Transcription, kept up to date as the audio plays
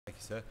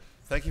Minister.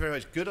 Thank you very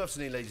much. Good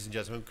afternoon, ladies and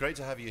gentlemen. Great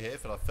to have you here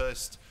for our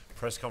first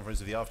press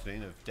conference of the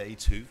afternoon of Day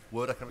 2,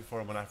 World Economic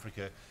Forum on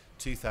Africa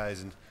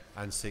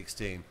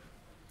 2016.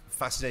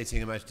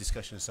 Fascinating amount of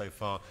discussion so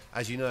far.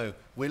 As you know,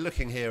 we're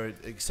looking here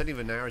at extending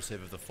the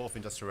narrative of the fourth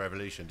industrial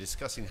revolution,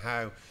 discussing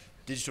how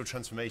digital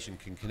transformation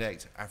can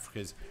connect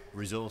Africa's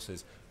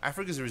resources.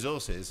 Africa's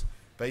resources,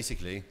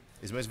 basically,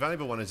 is the most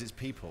valuable one is its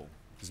people.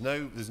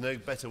 There's no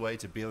better way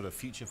to build a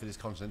future for this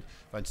continent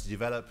than to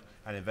develop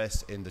and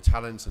invest in the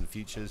talents and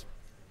futures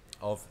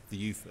of the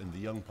youth and the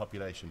young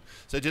population.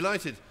 So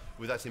delighted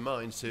with that in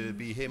mind to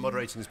be here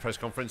moderating this press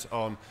conference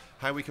on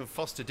how we can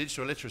foster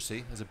digital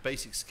literacy as a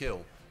basic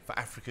skill for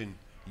African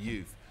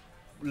youth.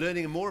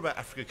 Learning more about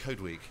Africa Code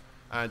Week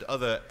and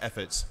other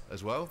efforts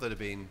as well that have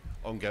been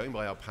ongoing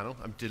by our panel.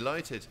 I'm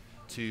delighted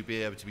to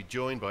be able to be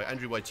joined by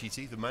Andrew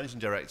Waititu, the Managing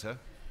Director,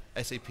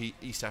 SAP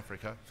East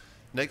Africa.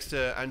 Next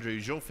to Andrew,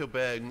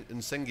 Jean-Philbert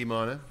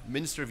Nsengimana,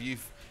 Minister of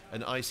Youth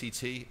and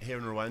ICT here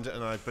in Rwanda,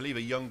 and I believe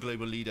a young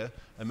global leader,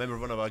 a member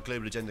of one of our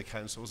Global Agenda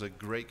Councils, a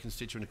great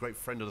constituent, a great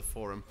friend of the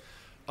forum.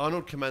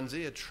 Arnold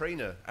Kamanzi, a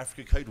trainer,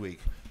 Africa Code Week.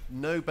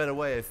 No better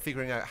way of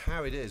figuring out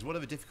how it is, what are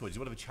the difficulties,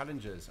 what are the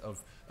challenges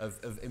of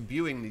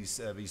imbuing these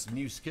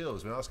new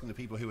skills. We're asking the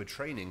people who are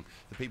training,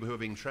 the people who are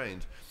being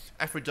trained.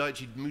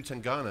 Aphrodice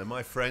Mutangana,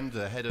 my friend,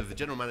 the head of the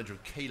General Manager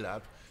of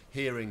kLab,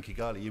 here in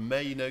Kigali. You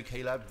may know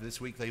kLab. This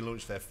week they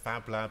launched their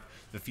Fab Lab,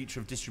 the future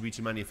of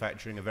distributed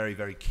manufacturing, a very,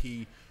 very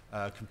key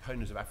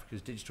component of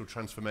Africa's digital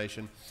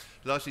transformation.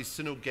 Lastly,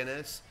 Sunil,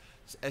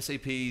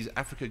 SAP's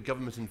Africa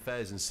Government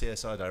Affairs and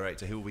CSR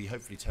Director, who will be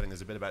hopefully telling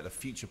us a bit about the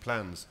future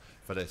plans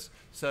for this.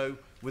 So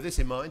with this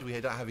in mind, we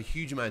don't have a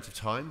huge amount of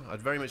time.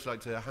 I'd very much like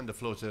to hand the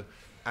floor to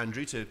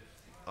Andrew to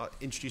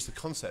introduce the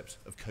concept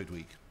of Code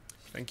Week.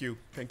 Thank you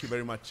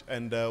very much,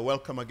 and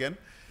welcome again.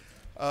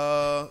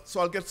 So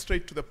I'll get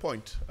straight to the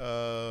point.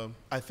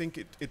 I think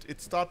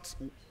it starts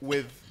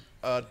with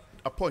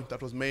a point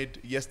that was made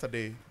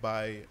yesterday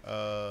by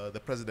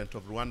the President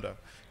of Rwanda,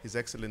 His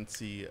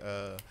Excellency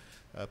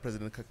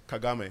President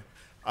Kagame,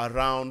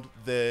 around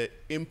the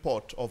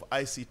import of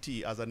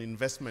ICT as an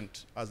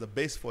investment, as a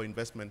base for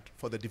investment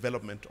for the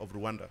development of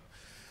Rwanda.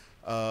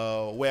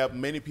 Where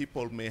many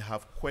people may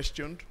have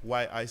questioned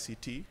why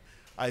ICT,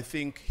 I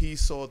think he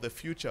saw the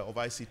future of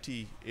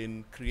ICT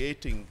in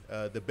creating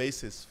the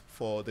basis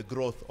for the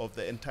growth of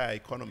the entire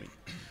economy.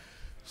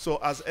 So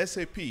as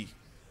SAP,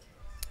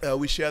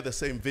 we share the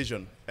same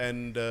vision,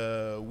 and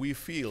we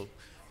feel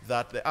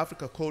that the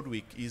Africa Code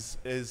Week is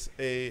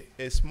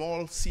a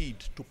small seed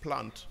to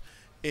plant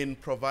in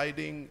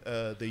providing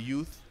the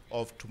youth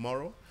of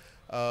tomorrow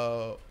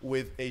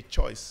with a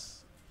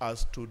choice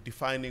as to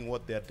defining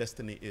what their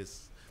destiny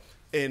is.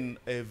 In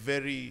a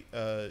very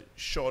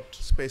short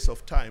space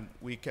of time,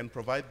 we can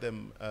provide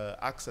them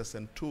access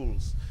and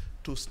tools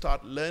to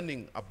start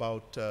learning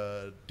about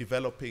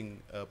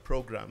developing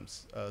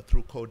programs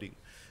through coding.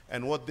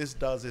 And what this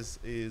does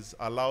is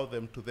allow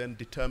them to then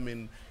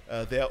determine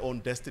their own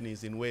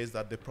destinies in ways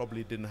that they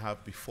probably didn't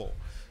have before.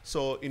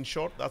 So in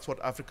short, that's what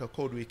Africa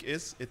Code Week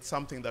is. It's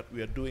something that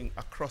we are doing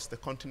across the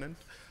continent.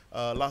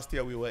 Last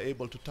year, we were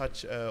able to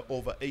touch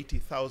over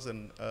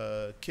 80,000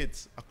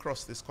 kids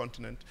across this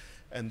continent.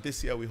 And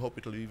this year, we hope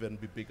it will even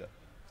be bigger.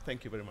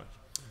 Thank you very much.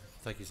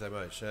 Thank you so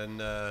much.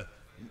 And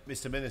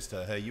Mr.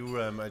 Minister,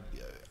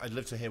 I'd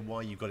love to hear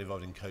why you got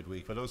involved in Code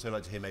Week, but I'd also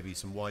like to hear maybe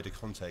some wider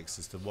context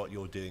as to what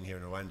you're doing here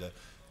in Rwanda.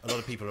 A lot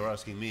of people are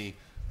asking me,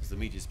 as the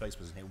media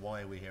spokesperson here,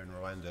 why are we here in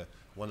Rwanda?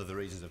 One of the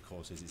reasons, of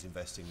course, is it's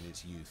investing in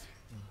its youth.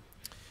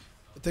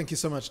 Thank you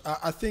so much.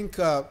 I think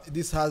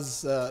this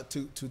has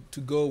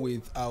to go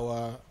with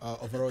our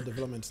overall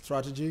development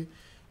strategy.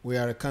 We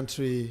are a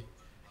country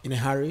in a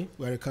hurry.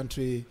 We are a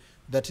country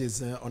that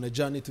is on a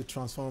journey to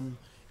transform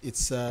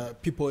its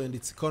people and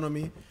its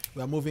economy.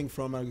 We are moving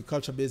from an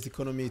agriculture-based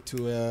economy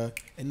to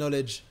a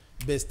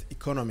knowledge-based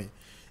economy.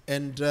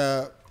 And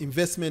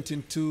investment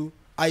into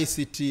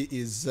ICT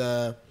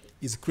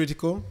is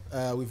critical.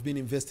 We've been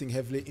investing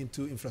heavily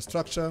into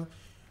infrastructure.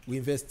 We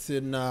invest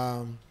in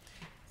an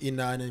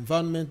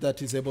environment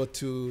that is able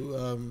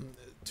to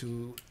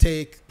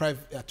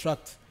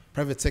attract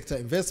private sector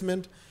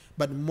investment.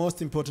 But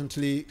most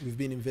importantly, we've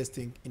been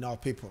investing in our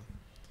people.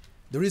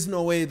 There is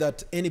no way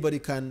that anybody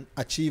can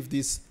achieve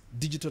this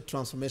digital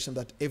transformation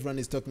that everyone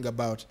is talking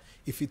about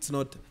if it's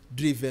not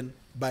driven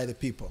by the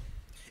people.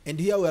 And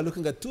here we are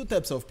looking at two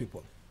types of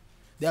people.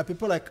 There are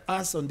people like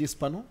us on this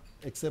panel,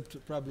 except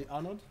probably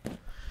Arnold,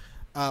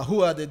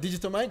 who are the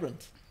digital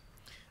migrants.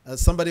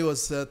 Somebody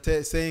was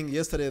saying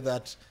yesterday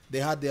that they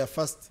had their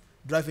first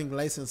driving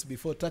license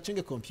before touching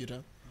a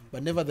computer,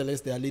 but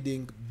nevertheless they are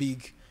leading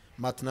big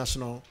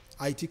multinational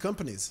IT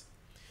companies.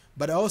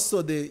 But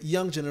also the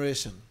young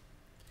generation,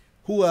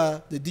 who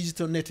are the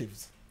digital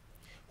natives,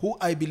 who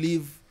I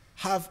believe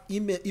have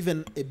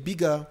even a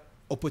bigger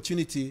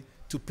opportunity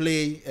to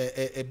play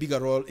a bigger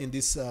role in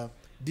this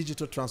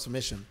digital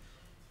transformation.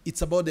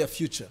 It's about their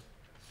future.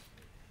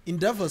 In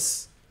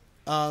Davos,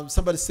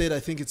 somebody said, I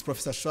think it's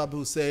Professor Schwab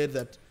who said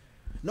that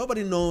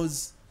nobody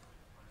knows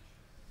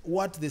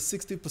what the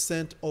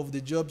 60% of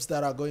the jobs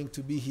that are going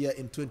to be here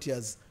in 20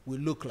 years will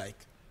look like.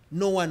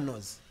 No one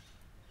knows.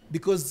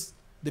 Because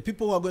the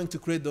people who are going to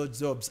create those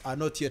jobs are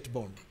not yet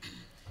born.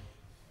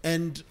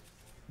 And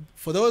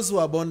for those who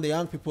are born, the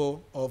young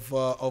people of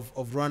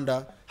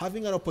Rwanda,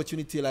 having an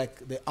opportunity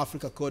like the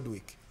Africa Code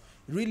Week,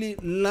 really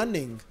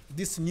learning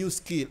this new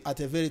skill at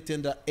a very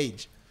tender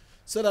age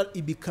so that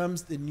it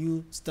becomes the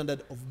new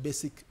standard of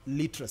basic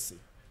literacy.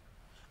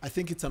 I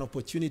think it's an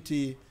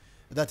opportunity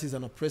that is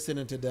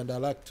unprecedented, and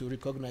I'd like to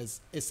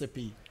recognize SAP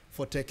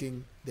for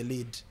taking the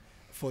lead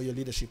for your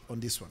leadership on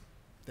this one.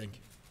 Thank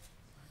you.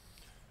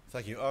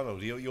 Thank you.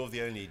 Arnold, you're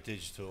the only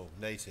digital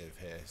native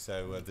here,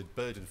 so the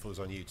burden falls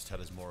on you to tell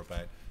us more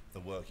about the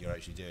work you're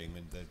actually doing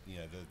and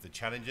the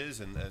challenges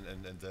and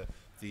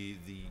the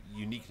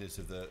uniqueness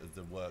of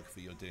the work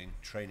that you're doing,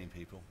 training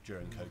people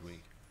during Code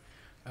Week.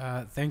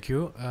 Thank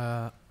you.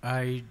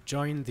 I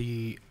joined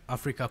the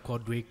Africa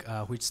Code Week,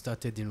 which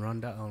started in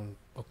Rwanda on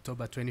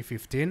October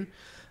 2015,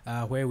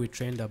 where we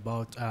trained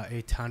about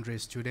 800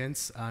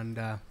 students.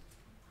 And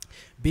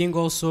being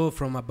also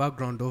from a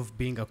background of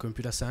being a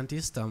computer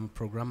scientist, I'm a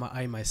programmer,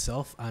 I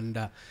myself, and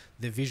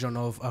the vision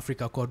of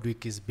Africa Code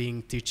Week is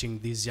teaching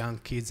these young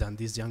kids and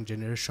this young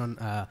generation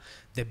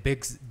the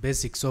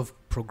basics of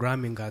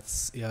programming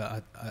as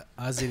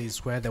it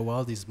is where the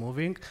world is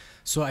moving.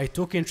 So I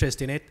took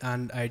interest in it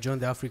and I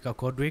joined the Africa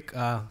Code Week.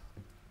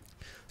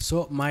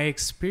 So my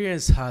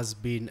experience has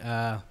been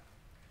a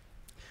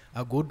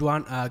good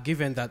one,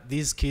 given that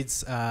these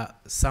kids,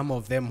 some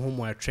of them whom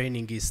we're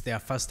training is their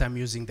first time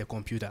using the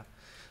computer.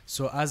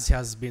 So as he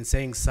has been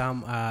saying,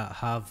 some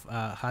have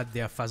had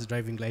their first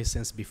driving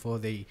license before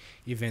they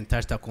even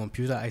touched a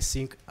computer. I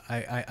think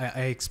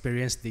I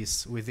experienced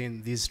this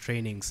within these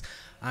trainings.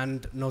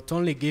 And not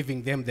only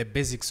giving them the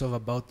basics of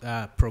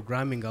about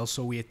programming,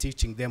 also we are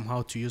teaching them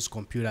how to use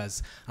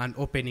computers and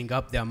opening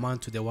up their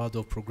mind to the world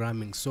of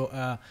programming.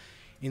 So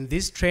in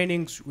these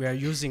trainings, we are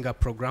using a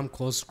program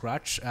called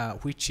Scratch,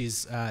 which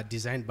is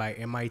designed by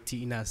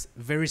MIT in a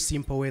very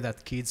simple way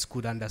that kids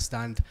could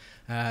understand,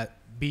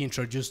 be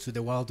introduced to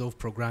the world of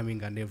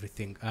programming and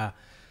everything.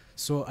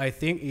 So I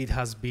think it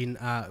has been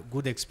a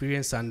good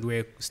experience, and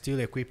we're still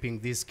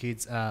equipping these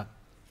kids to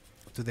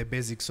the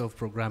basics of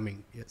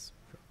programming. Yes.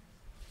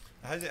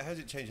 How's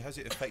it changed? How's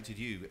it affected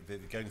you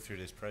going through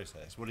this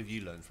process? What have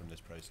you learned from this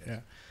process?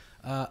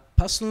 Yeah.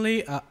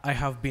 Personally, I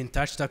have been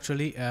touched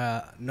actually,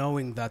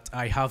 knowing that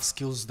I have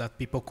skills that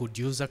people could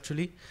use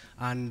actually,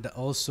 and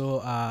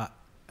also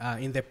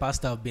in the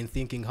past I've been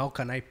thinking, how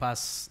can I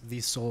pass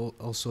this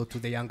also to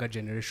the younger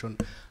generation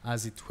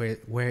as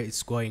where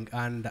it's going,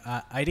 and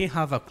I didn't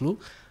have a clue,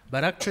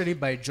 but actually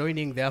by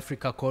joining the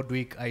Africa Code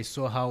Week, I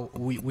saw how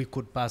we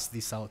could pass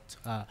this out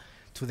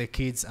to the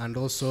kids, and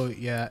also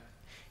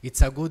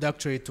it's a good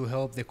actually to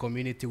help the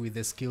community with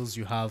the skills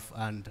you have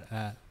and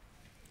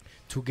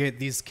to get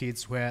these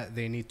kids where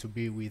they need to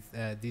be with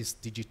this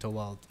digital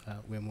world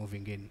we're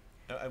moving in.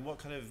 And what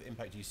kind of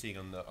impact are you seeing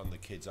on the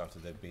kids after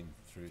they've been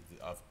through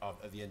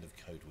at the end of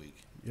Code Week?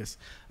 Yes,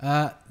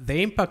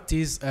 the impact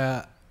is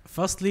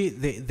firstly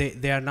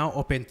they are now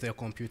open to their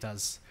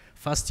computers.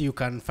 First, you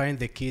can find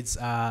the kids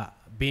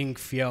being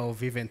fear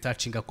of even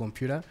touching a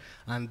computer,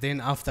 and then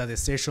after the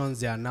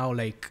sessions, they are now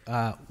like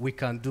we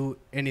can do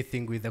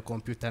anything with the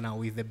computer now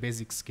with the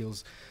basic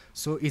skills.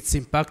 So it's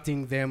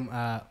impacting them.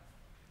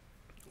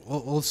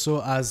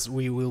 Also, as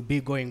we will be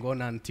going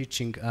on and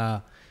teaching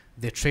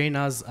the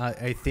trainers,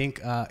 I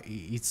think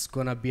it's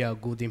going to be a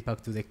good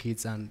impact to the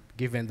kids, and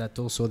given that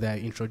also they are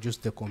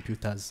introduced to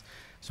computers.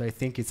 So I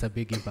think it's a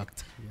big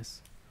impact,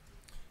 yes.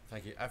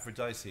 Thank you.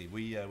 Aphrodice,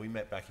 we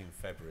met back in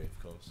February, of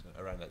course.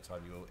 Around that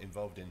time, you were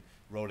involved in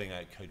rolling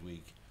out Code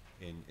Week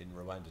in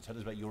Rwanda. Tell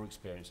us about your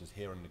experiences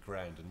here on the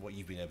ground and what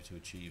you've been able to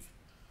achieve.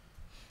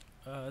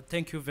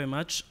 Thank you very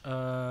much.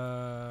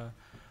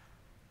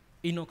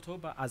 In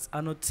October, as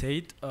Arnold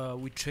said,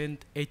 we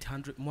trained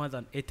more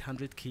than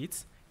 800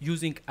 kids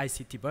using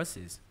ICT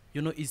buses.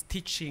 You know, it's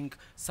teaching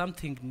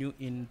something new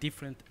in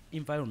different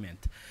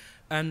environment.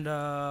 And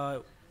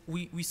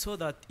we saw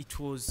that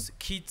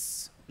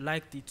kids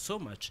liked it so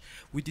much.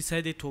 We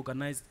decided to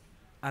organize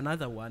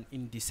another one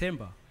in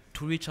December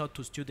to reach out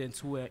to students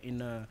who were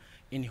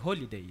in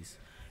holidays.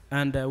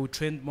 And we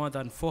trained more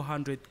than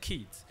 400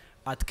 kids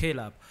at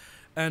kLab.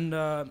 And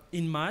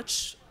in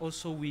March,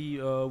 also we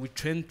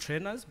trained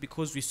trainers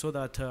because we saw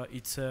that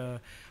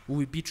we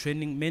will be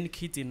training many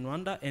kids in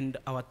Rwanda, and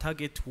our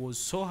target was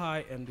so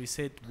high, and we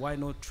said, why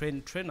not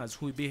train trainers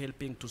who will be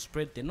helping to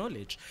spread the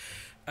knowledge?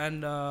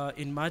 And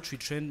in March, we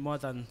trained more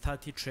than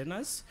 30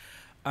 trainers.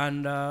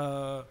 And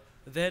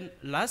then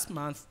last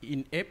month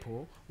in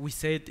April, we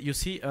said, you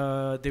see,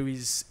 there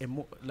is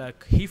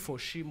like he for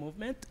she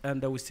movement,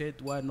 and we said,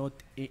 why not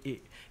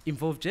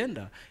involve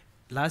gender?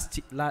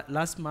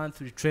 Last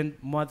month, we trained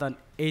more than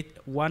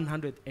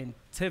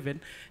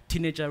 107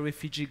 teenager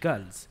refugee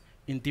girls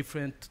in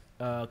different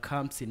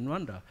camps in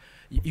Rwanda.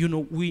 You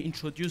know, we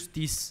introduced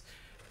these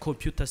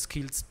computer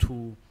skills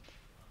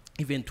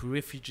even to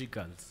refugee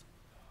girls.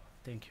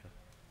 Thank you.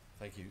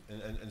 Thank you.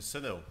 And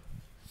Sunil,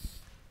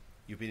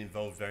 you've been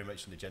involved very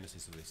much in the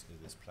genesis of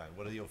this plan.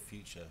 What are your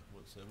future?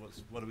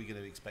 What are we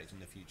going to expect in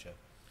the future?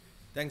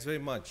 Thanks very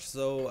much.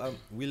 So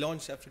we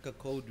launched Africa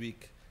Code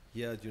Week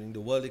here during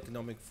the World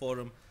Economic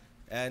Forum,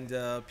 and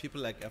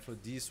people like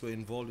Aphrodice were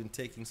involved in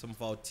taking some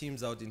of our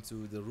teams out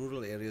into the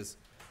rural areas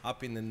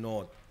up in the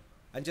north.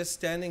 And just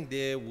standing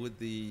there with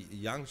the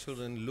young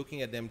children,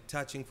 looking at them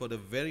touching for the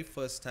very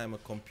first time a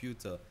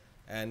computer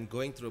and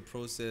going through a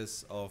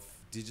process of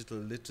digital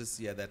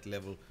literacy at that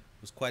level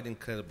was quite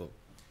incredible.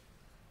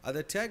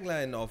 The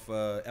tagline of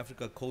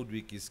Africa Code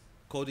Week is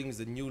coding is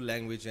a new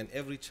language and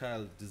every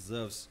child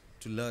deserves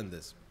to learn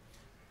this.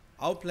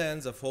 Our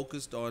plans are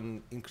focused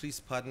on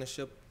increased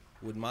partnership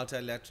with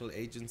multilateral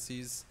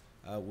agencies,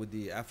 with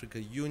the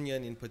Africa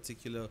Union in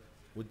particular,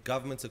 with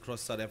governments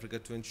across South Africa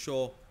to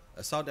ensure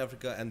South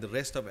Africa and the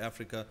rest of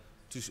Africa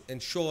to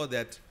ensure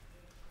that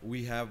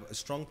we have a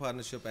strong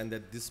partnership and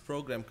that this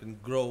program can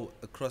grow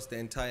across the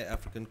entire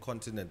African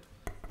continent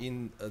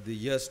in the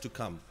years to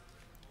come.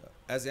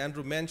 As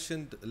Andrew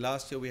mentioned,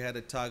 last year we had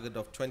a target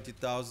of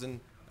 20,000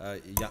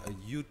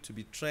 youth to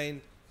be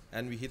trained,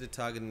 and we hit a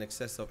target in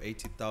excess of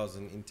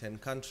 80,000 in 10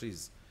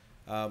 countries.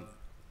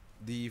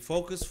 The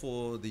focus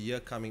for the year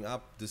coming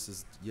up, this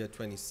is year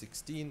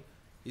 2016,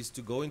 is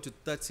to go into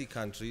 30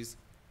 countries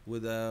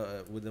with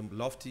a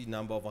lofty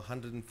number of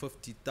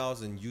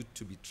 150,000 youth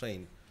to be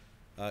trained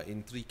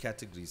in 3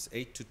 categories,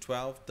 8 to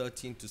 12,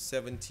 13 to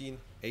 17,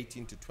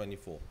 18 to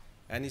 24.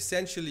 And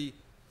essentially,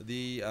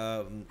 the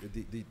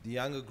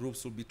younger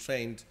groups will be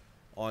trained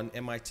on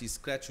MIT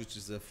Scratch, which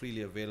is a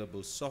freely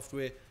available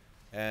software,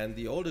 and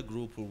the older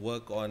group will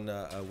work on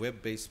a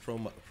web-based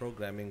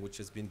programming which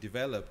has been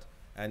developed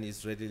and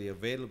is readily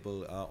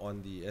available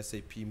on the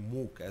SAP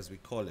MOOC, as we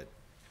call it.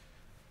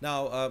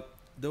 Now,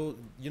 the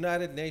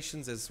United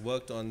Nations has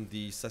worked on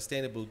the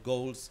sustainable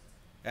goals,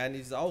 and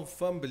it's our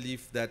firm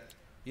belief that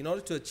in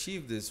order to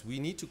achieve this, we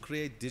need to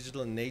create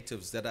digital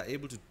natives that are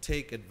able to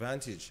take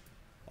advantage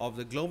of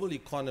the global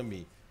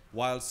economy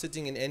while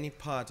sitting in any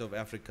part of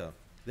Africa.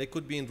 They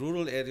could be in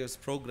rural areas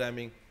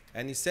programming,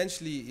 and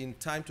essentially in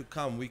time to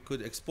come, we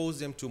could expose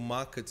them to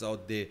markets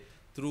out there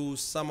through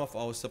some of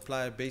our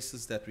supplier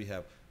bases that we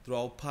have, through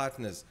our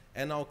partners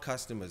and our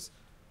customers,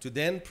 to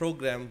then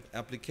program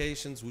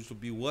applications which will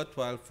be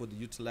worthwhile for the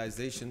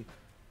utilization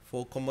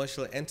for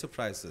commercial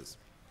enterprises.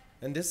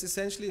 And this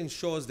essentially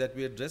ensures that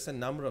we address a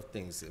number of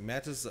things,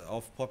 matters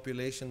of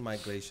population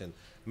migration,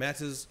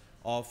 matters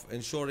of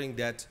ensuring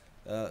that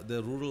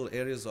the rural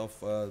areas of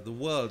the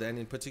world, and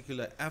in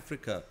particular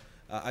Africa,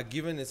 are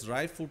given its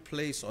rightful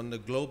place on the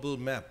global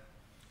map.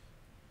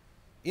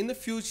 In the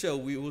future,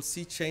 we will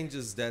see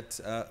changes that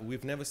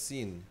we've never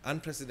seen,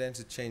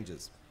 unprecedented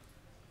changes.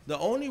 The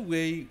only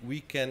way we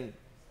can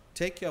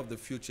take care of the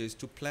future is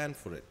to plan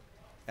for it.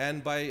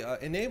 And by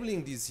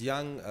enabling these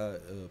young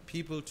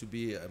people to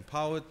be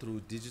empowered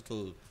through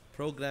digital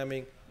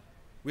programming,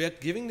 we are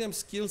giving them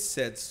skill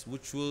sets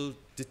which will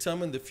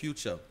determine the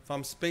future,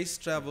 from space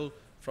travel,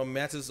 from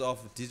matters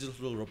of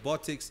digital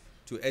robotics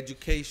to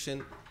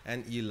education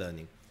and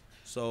e-learning.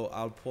 So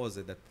I'll pause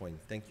at that point.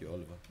 Thank you,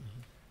 Oliver.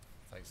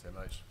 Thanks so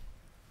much.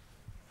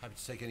 Happy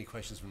to take any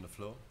questions from the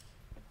floor.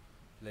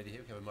 Lady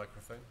here, we have a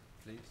microphone,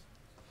 please.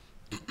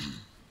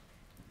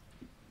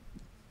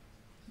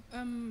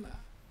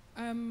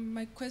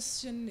 My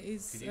question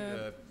is... Could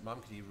you, Ma'am,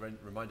 could you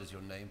remind us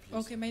your name, please?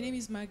 Okay, my name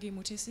is Maggie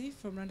Mutesi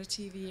from Rwanda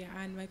TV,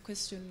 and my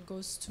question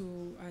goes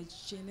to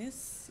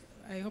Janice.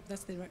 I hope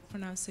that's the right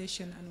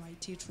pronunciation, and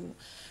Waititu.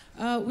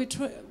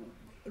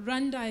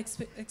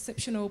 Rwanda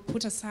exceptional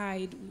put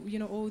aside, you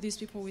know, all these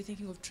people we're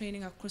thinking of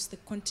training across the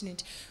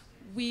continent.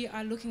 We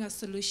are looking at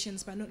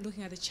solutions but not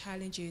looking at the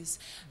challenges.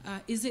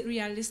 Is it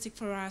realistic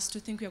for us to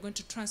think we are going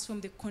to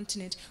transform the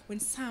continent when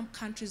some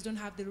countries don't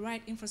have the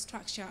right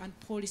infrastructure and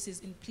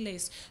policies in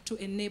place to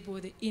enable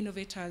the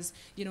innovators,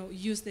 you know,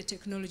 use the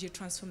technology to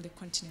transform the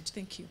continent?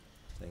 Thank you.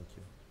 Thank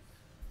you.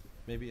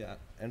 Maybe,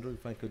 Andrew,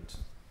 if I could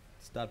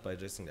start by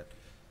addressing that.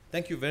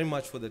 Thank you very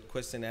much for that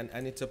question,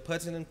 and it's a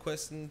pertinent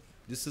question.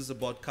 This is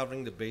about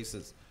covering the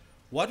bases.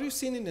 What we've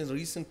seen in the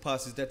recent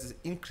past is that there's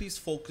increased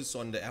focus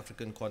on the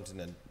African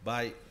continent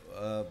by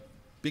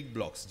big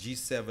blocs,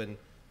 G7,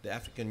 the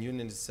African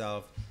Union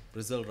itself,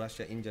 Brazil,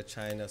 Russia, India,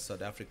 China,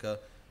 South Africa,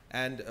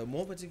 and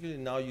more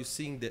particularly now you're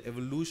seeing the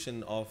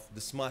evolution of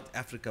the Smart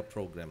Africa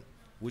program,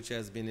 which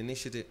has been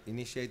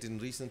initiated in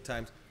recent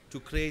times to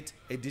create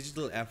a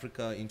digital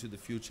Africa into the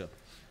future.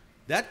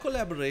 That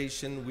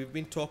collaboration, we've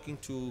been talking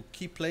to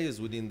key players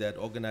within that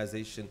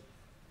organization,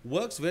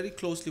 works very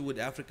closely with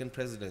African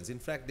presidents. In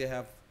fact, they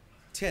have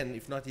 10,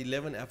 if not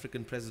 11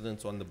 African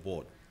presidents on the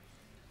board.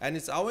 And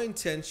it's our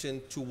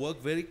intention to work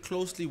very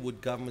closely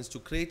with governments to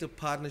create a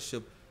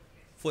partnership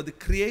for the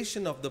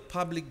creation of the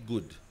public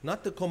good,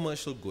 not the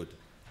commercial good.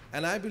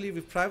 And I believe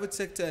if private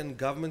sector and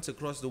governments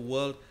across the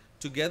world,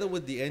 together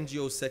with the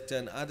NGO sector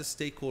and other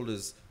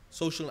stakeholders,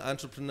 social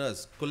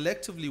entrepreneurs,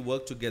 collectively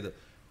work together,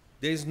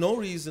 there is no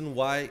reason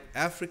why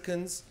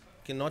Africans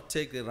cannot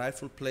take their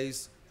rightful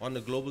place on the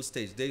global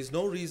stage. There is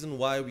no reason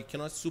why we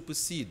cannot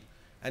supersede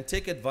and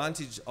take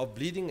advantage of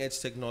bleeding edge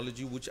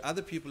technology which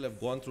other people have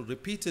gone through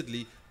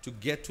repeatedly to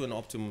get to an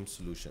optimum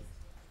solution.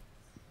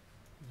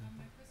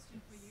 My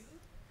question for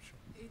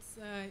you, it's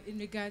in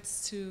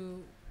regards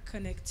to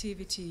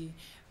connectivity.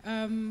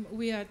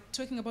 We are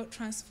talking about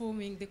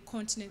transforming the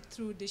continent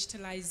through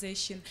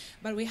digitalization,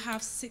 but we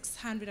have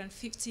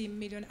 650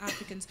 million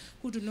Africans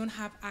who do not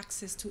have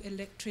access to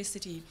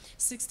electricity.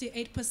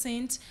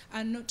 68%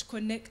 are not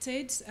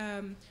connected,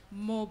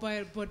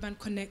 mobile broadband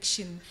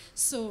connection.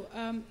 So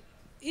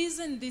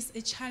isn't this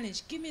a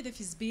challenge? Give me the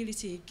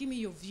feasibility, give me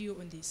your view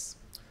on this.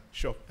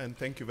 Sure, and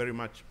thank you very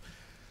much.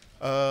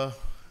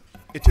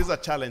 It is a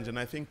challenge, and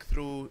I think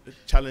through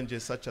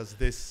challenges such as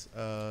this,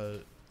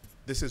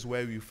 this is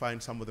where we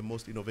find some of the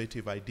most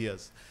innovative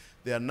ideas.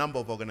 There are a number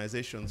of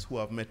organizations who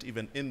have met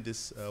even in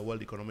this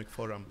World Economic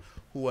Forum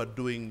who are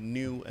doing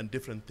new and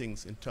different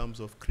things in terms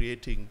of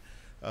creating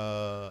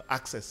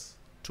access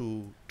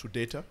to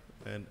data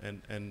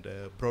and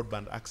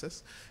broadband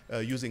access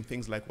using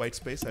things like white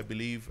space. I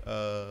believe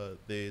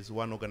there's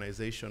one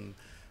organization,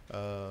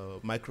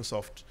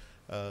 Microsoft,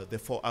 the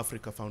For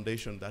Africa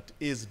Foundation, that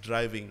is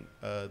driving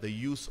the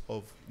use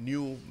of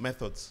new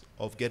methods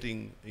of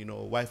getting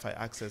Wi-Fi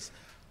access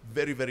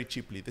very, very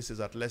cheaply. This is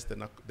at less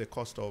than the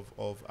cost of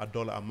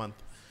 $1 a month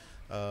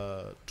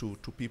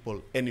to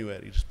people anywhere,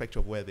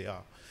 irrespective of where they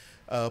are.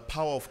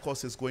 Power, of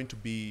course, is going to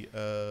be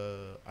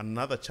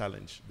another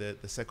challenge, the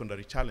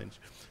secondary challenge.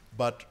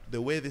 But the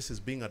way this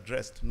is being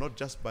addressed, not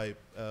just by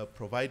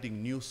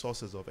providing new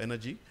sources of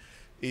energy,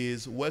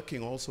 is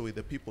working also with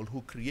the people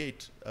who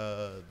create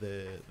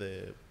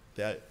the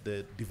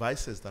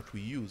devices that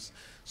we use.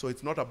 So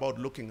it's not about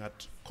looking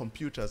at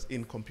computers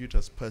in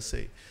computers per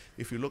se.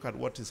 If you look at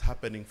what is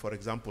happening, for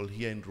example,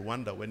 here in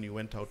Rwanda, when you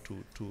went out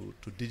to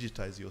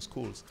digitize your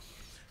schools,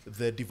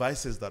 the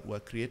devices that were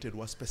created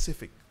were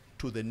specific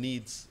to the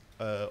needs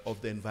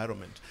of the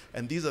environment.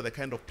 And these are the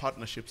kind of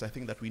partnerships I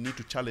think that we need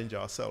to challenge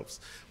ourselves.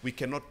 We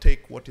cannot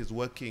take what is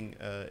working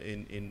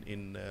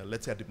in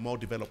let's say, a more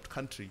developed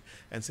country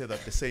and say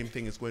that the same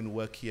thing is going to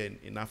work here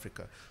in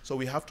Africa. So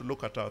we have to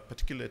look at our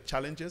particular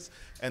challenges,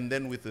 and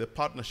then with the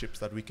partnerships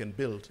that we can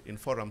build in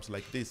forums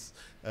like this,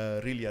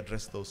 really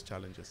address those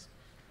challenges.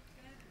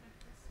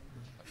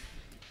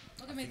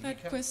 Okay, my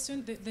third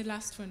question, the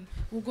last one,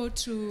 we'll go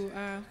to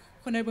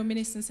Honorable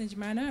Minister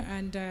Nsengimana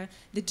and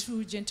the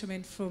two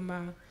gentlemen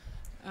from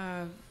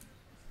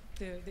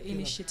the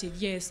initiative.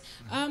 Yes.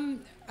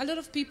 A lot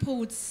of people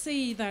would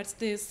say that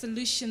the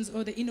solutions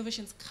or the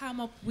innovations come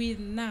up with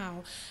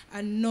now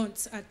are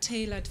not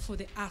tailored for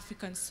the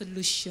African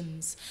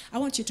solutions. I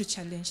want you to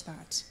challenge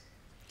that.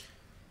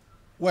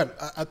 Well,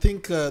 I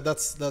think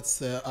that's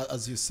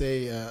as you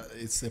say,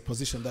 it's a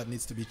position that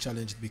needs to be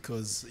challenged,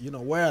 because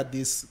where are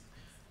these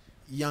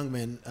young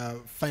men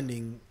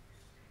finding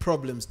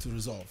problems to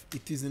resolve?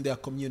 It is in their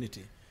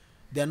community.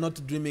 They are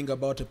not dreaming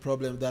about a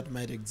problem that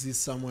might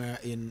exist somewhere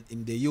in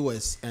the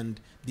US and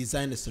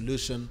design a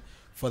solution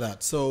for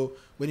that. So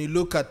when you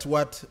look at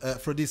what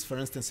Aphrodice, for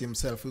instance,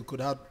 himself, who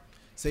could have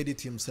said it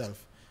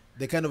himself,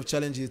 the kind of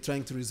challenge he's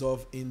trying to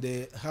resolve in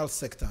the health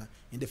sector,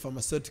 in the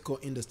pharmaceutical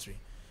industry,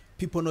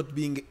 people not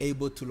being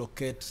able to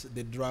locate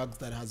the drugs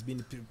that has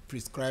been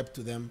prescribed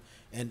to them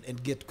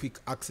and get quick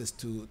access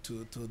to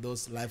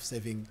those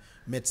life-saving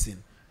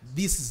medicine.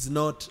 This is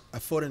not a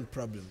foreign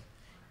problem.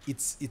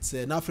 It's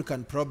an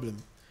African problem,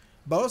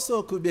 but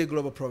also could be a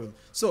global problem.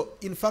 So,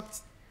 in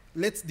fact,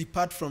 let's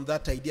depart from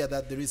that idea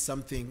that there is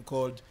something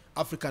called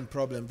African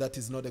problem that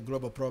is not a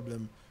global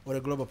problem, or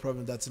a global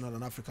problem that's not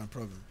an African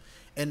problem.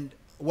 And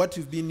what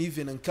we've been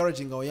even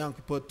encouraging our young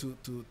people to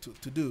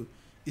do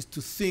is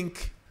to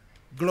think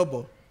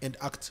global and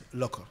act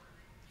local.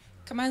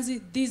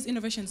 Kamanzi, these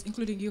innovations,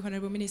 including you,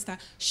 Honorable Minister,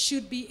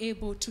 should be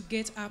able to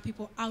get our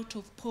people out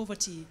of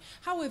poverty.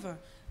 However,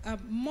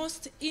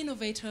 most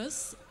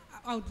innovators,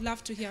 I would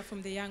love to hear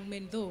from the young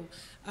men though,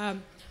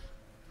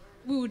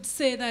 we would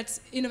say that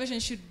innovation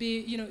should be,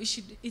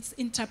 it's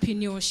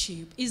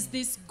entrepreneurship. Is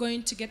this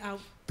going to get our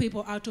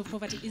people out of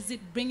poverty? Is it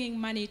bringing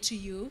money to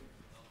you?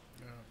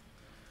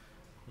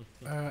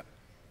 I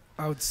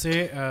would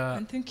say...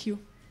 and thank you.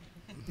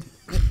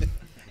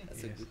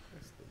 That's a good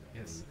question.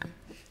 Yes.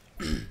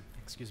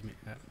 Excuse me.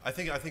 I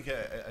think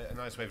a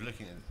nice way of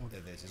looking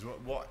at this is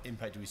what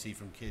impact do we see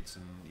from kids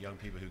and young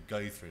people who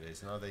go through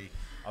this, and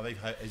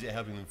is it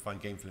helping them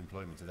find gainful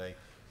employment?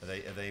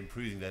 Are they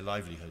improving their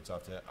livelihoods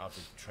after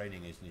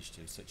training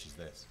initiatives such as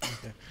this?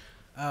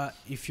 Okay.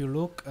 If you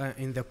look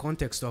in the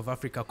context of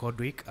Africa Code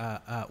Week,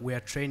 we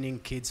are training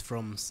kids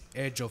from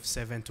age of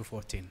 7 to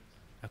 14,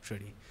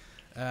 actually.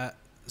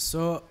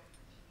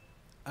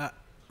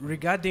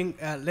 Regarding,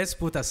 let's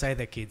put aside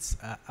the kids.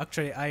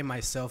 Actually, I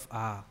myself,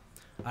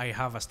 I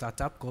have a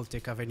startup called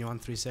Tech Avenue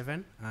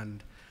 137,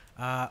 and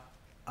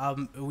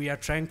we are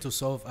trying to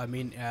solve,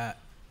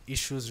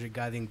 issues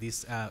regarding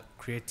this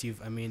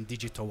creative,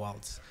 digital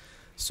worlds.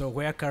 So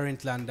where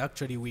currently, and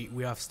actually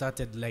we have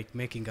started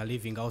making a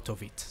living out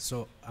of it.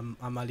 So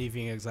I'm a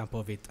living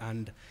example of it.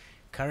 And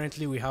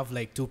currently we have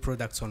 2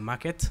 products on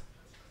market.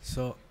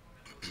 So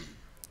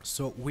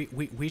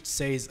which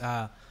says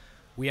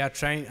we are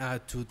trying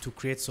to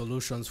create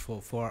solutions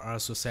for our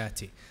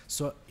society.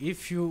 So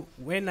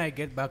when I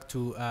get back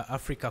to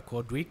Africa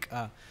Code Week,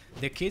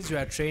 the kids we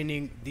are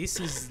training, this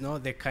is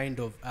not the kind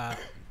of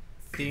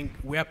thing,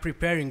 we are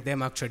preparing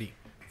them actually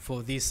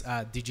for this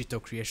digital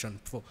creation.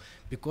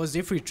 Because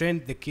if we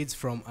train the kids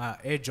from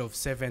age of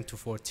 7 to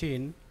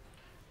 14,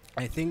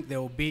 I think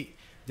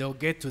they'll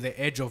get to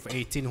the age of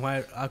 18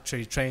 while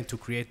actually trying to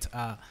create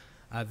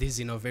these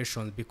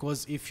innovations.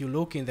 Because if you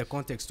look in the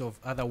context of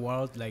other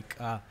world, like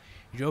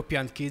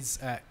European kids,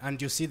 and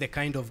you see the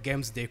kind of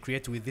games they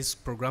create with this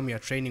program we are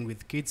training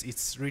with kids,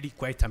 it's really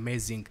quite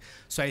amazing.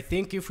 So I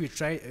think if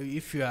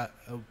you are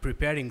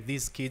preparing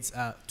these kids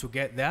to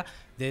get there,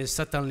 they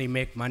certainly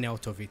make money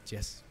out of it,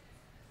 yes.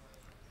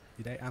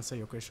 Did I answer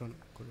your question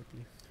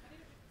correctly?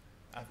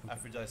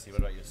 Aphrodice, what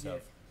about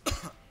yourself?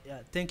 Yeah,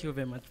 thank you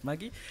very much,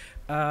 Maggie.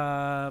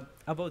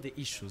 About the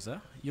issues,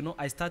 you know,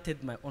 I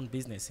started my own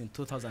business in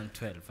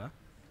 2012.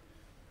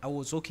 I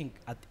was working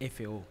at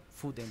FAO,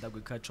 Food and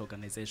Agriculture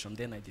Organization.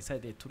 Then I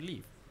decided to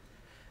leave.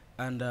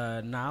 And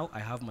now I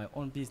have my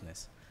own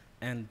business.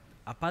 And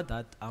apart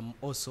that, I'm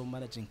also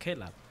managing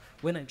kLab.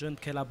 When I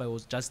joined kLab, I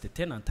was just a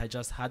tenant. I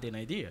just had an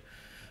idea.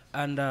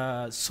 And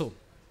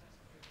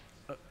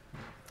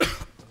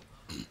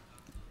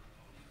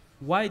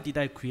why did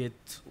I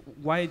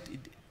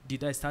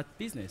start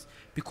business?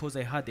 Because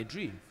I had a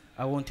dream.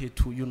 I wanted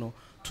to, you know,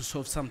 to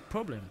solve some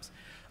problems.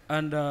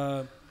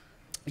 And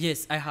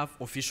yes, I have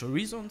official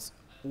reasons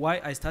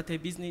why I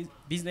started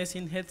business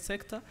in health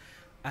sector.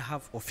 I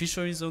have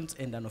official reasons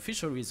and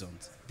unofficial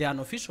reasons. The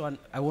unofficial one,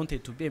 I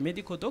wanted to be a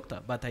medical doctor,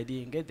 but I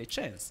didn't get the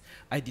chance.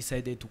 I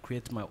decided to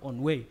create my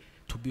own way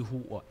to be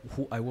who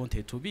I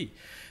wanted to be.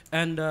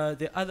 And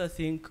the other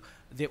thing,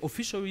 the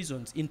official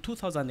reasons, in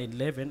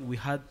 2011, we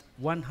had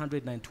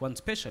 191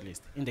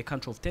 specialists in the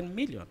country of 10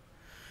 million.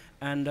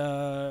 And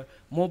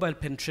mobile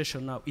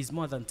penetration now is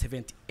more than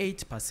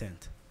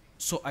 78%.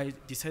 So I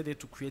decided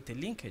to create a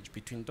linkage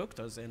between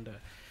doctors and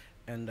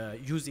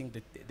using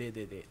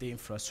the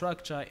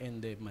infrastructure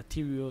and the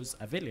materials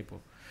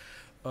available.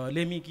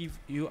 Let me give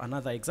you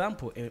another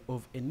example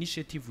of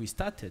initiative we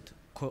started,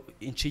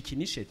 Inchik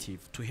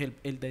Initiative, to help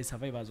elderly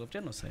survivors of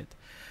genocide.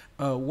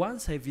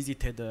 Once I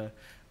visited,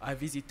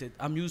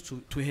 I'm used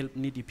to help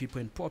needy people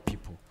and poor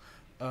people.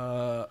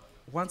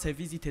 Once I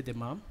visited a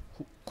mom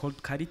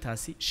called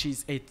Karitasi.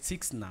 She's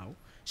 86 now.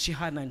 She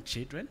had 9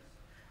 children.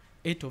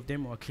 8 of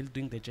them were killed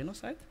during the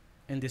genocide,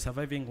 and the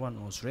surviving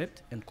one was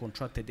raped and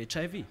contracted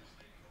HIV.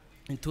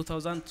 In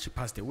 2000, she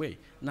passed away.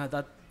 Now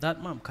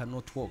that mom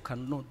cannot walk,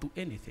 cannot do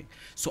anything.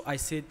 So I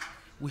said,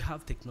 we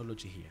have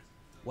technology here.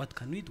 What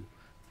can we do?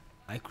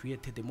 I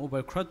created a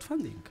mobile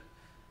crowdfunding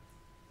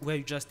where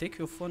you just take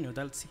your phone, you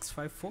dial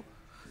 654,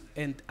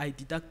 and I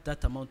deduct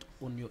that amount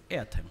on your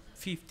airtime,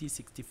 50,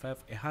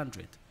 65,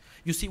 100.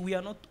 You see, we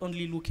are not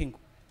only looking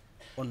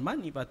on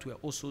money, but we are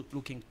also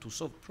looking to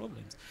solve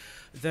problems.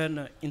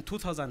 Then in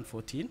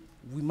 2014,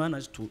 we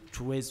managed to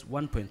raise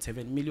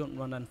 1.7 million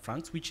Rwandan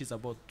francs, which is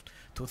about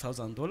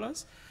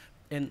 $2,000.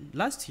 And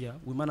last year,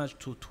 we managed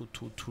to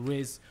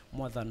raise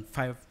more than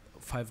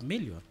 5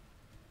 million.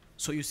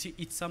 So you see,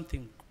 it's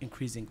something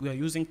increasing. We are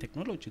using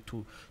technology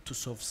to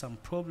solve some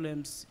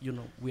problems, you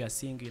know, we are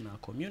seeing in our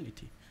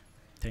community.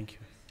 Thank you.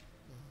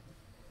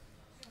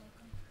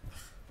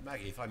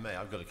 Maggie, if I may,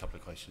 I've got a couple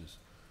of questions.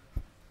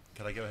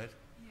 Can I go ahead?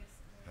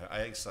 Yes.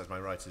 I exercise my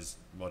right as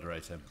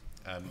moderator.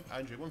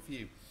 Andrew, one for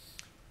you.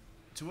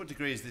 To what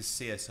degree is this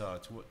CSR,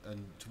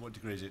 and to what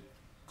degree is it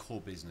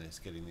core business,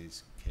 getting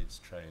these kids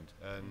trained?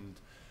 And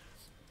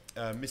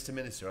Mr.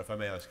 Minister, if I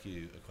may ask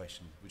you a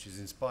question, which is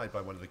inspired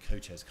by one of the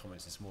co-chairs'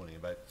 comments this morning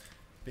about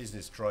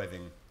business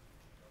driving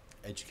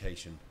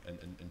education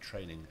and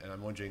training. And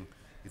I'm wondering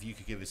if you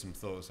could give us some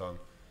thoughts on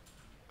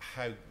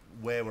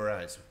where we're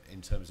at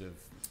in terms of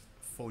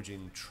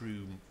forging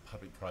true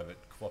public-private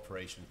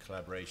cooperation,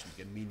 collaboration, to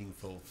get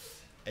meaningful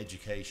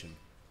education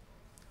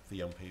for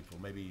young people.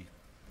 Maybe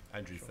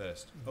Andrew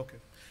first. Okay,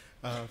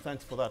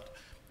 thanks for that.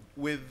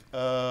 With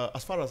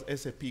as far as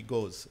SAP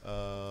goes,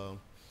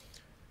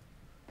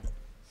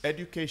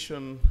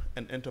 education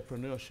and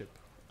entrepreneurship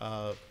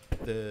are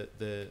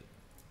the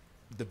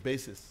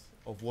basis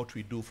of what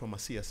we do from a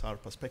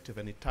CSR perspective,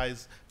 and it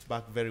ties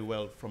back very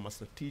well from a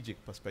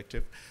strategic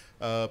perspective,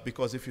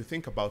 because if you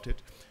think about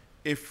it,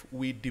 if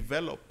we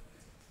develop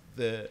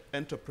the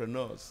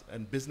entrepreneurs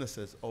and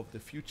businesses of the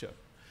future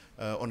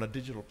on a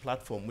digital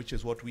platform, which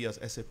is what we as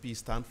SAP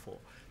stand for,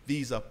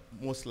 these are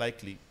most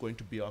likely going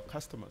to be our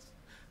customers.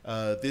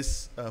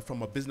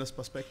 From a business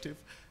perspective,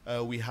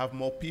 we have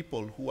more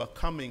people who are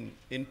coming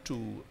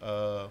into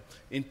the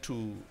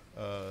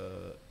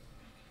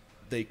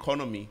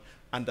economy,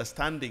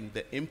 understanding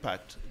the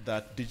impact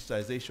that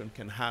digitization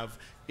can have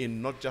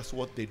in not just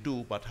what they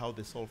do, but how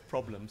they solve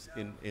problems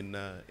in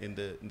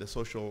the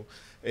social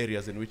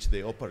areas in which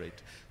they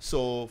operate.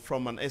 So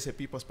from an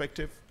SAP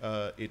perspective,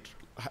 it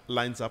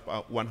lines up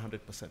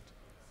 100%.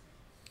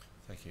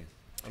 Thank you.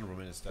 Honourable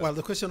Minister. Well,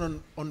 the question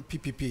on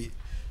PPP,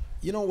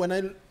 you know,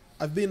 when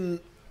I've been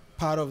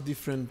part of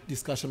different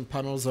discussion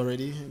panels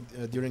already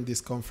during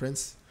this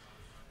conference,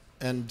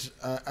 and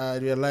I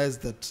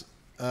realized that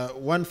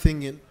one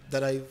thing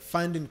that I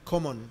find in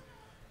common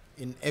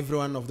in every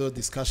one of those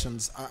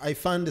discussions, I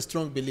find a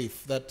strong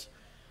belief that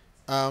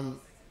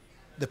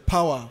the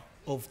power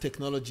of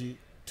technology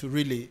to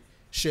really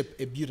shape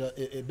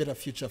a better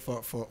future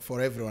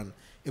for everyone.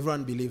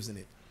 Everyone believes in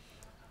it.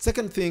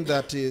 Second thing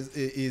that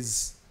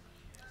is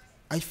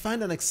I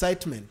find an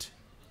excitement,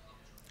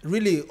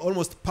 really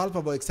almost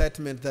palpable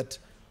excitement, that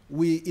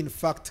we in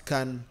fact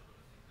can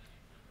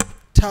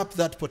tap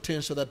that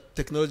potential that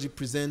technology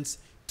presents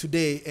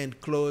today and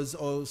close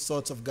all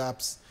sorts of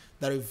gaps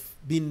that we've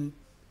been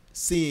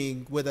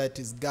seeing, whether it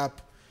is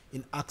gap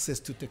in access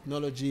to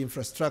technology,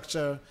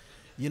 infrastructure,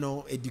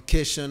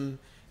 education,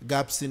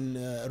 gaps in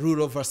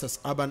rural versus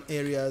urban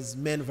areas,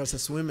 men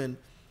versus women.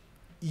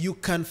 You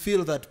can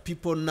feel that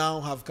people now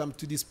have come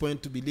to this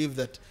point to believe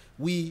that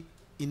we,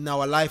 in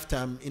our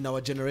lifetime, in our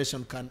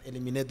generation, can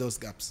eliminate those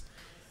gaps.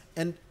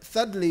 And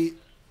thirdly,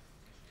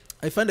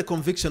 I find a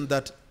conviction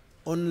that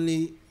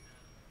only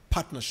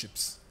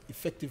partnerships,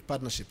 effective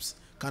partnerships,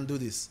 can do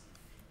this.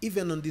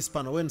 Even on this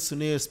panel, when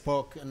Sunil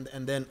spoke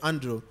and then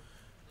Andrew,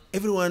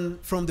 everyone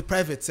from the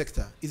private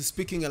sector is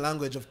speaking a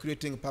language of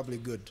creating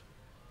public good.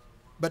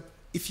 But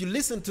if you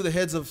listen to the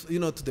heads of,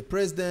 to the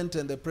president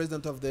and the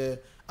president of the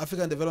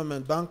African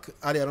Development Bank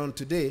earlier on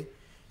today,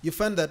 you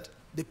find that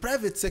the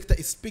private sector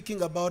is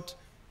speaking about,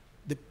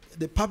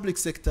 the public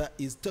sector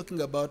is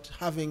talking about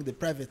having the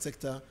private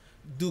sector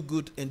do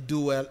good and do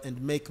well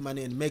and make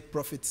money and make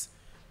profits,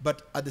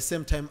 but at the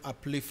same time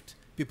uplift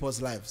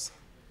people's lives.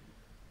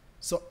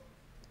 So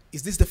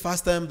is this the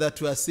first time that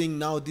we are seeing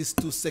now these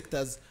two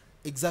sectors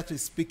exactly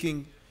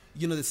speaking,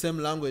 the same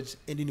language,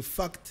 and in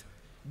fact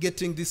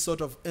getting this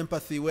sort of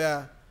empathy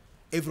where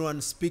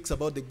everyone speaks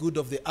about the good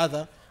of the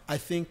other? I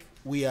think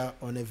we are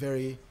on a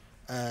very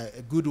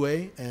good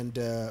way, and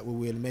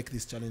we will make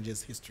these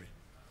challenges history.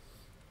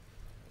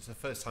 It's the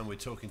first time we're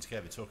talking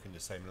together, talking the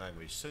same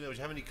language. So, do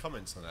you have any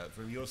comments on that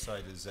from your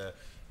side as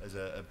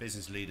a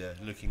business leader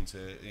looking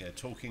to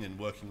talking and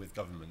working with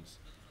governments?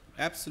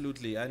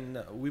 Absolutely, and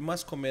we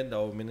must commend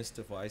our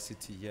Minister for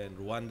ICT here in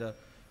Rwanda,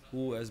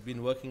 who has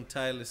been working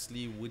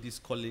tirelessly with his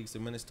colleagues, the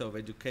Minister of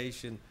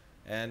Education,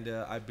 and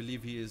I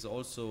believe he has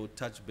also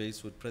touched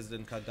base with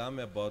President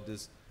Kagame about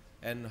this,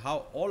 and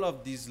how all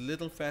of these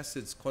little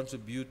facets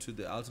contribute to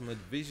the ultimate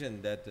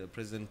vision that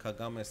President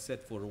Kagame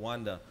set for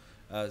Rwanda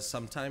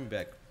some time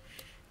back.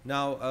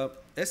 Now,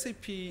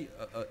 SAP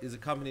is a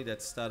company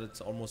that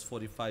started almost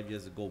 45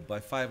 years ago by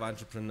 5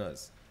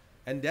 entrepreneurs.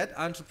 And that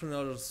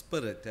entrepreneurial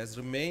spirit has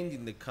remained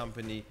in the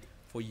company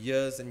for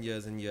years and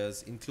years and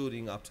years,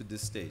 including up to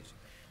this stage.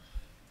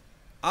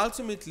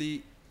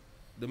 Ultimately,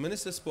 the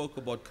minister spoke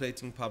about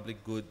creating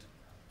public good.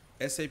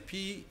 SAP,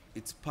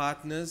 its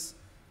partners,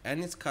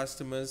 and its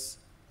customers,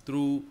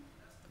 through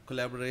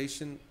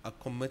collaboration, are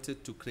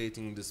committed to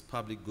creating this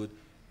public good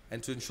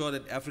and to ensure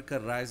that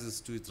Africa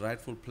rises to its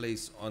rightful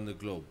place on the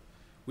globe.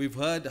 We've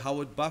heard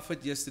Howard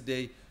Buffett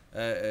yesterday,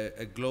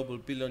 a global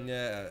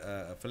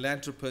billionaire, a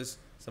philanthropist,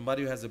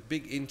 somebody who has a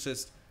big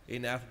interest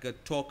in Africa,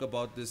 talk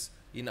about this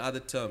in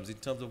other terms, in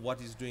terms of what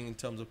he's doing in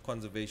terms of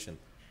conservation.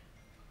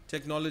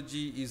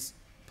 Technology is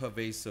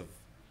pervasive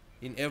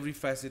in every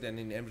facet and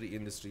in every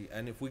industry.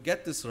 And if we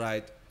get this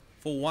right,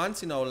 for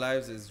once in our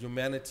lives as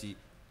humanity,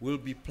 we'll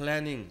be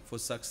planning for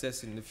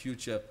success in the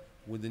future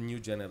with the new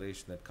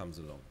generation that comes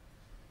along.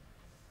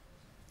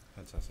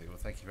 Fantastic. Well,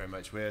 thank you very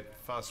much. We're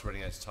fast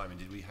running out of time.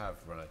 Indeed, we have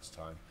run out of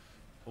time.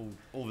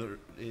 All that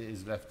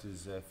is left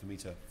is for me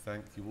to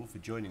thank you all for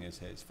joining us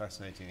here. It's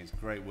fascinating. It's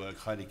great work.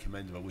 Highly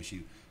commendable. I wish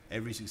you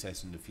every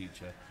success in the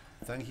future.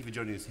 Thank you for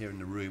joining us here in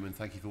the room, and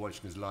thank you for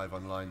watching us live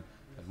online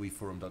at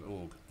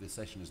weforum.org. This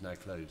session is now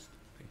closed.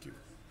 Thank you.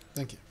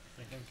 Thank you.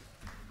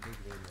 Thank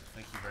you very much.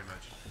 Thank you very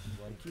much.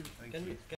 Thank you.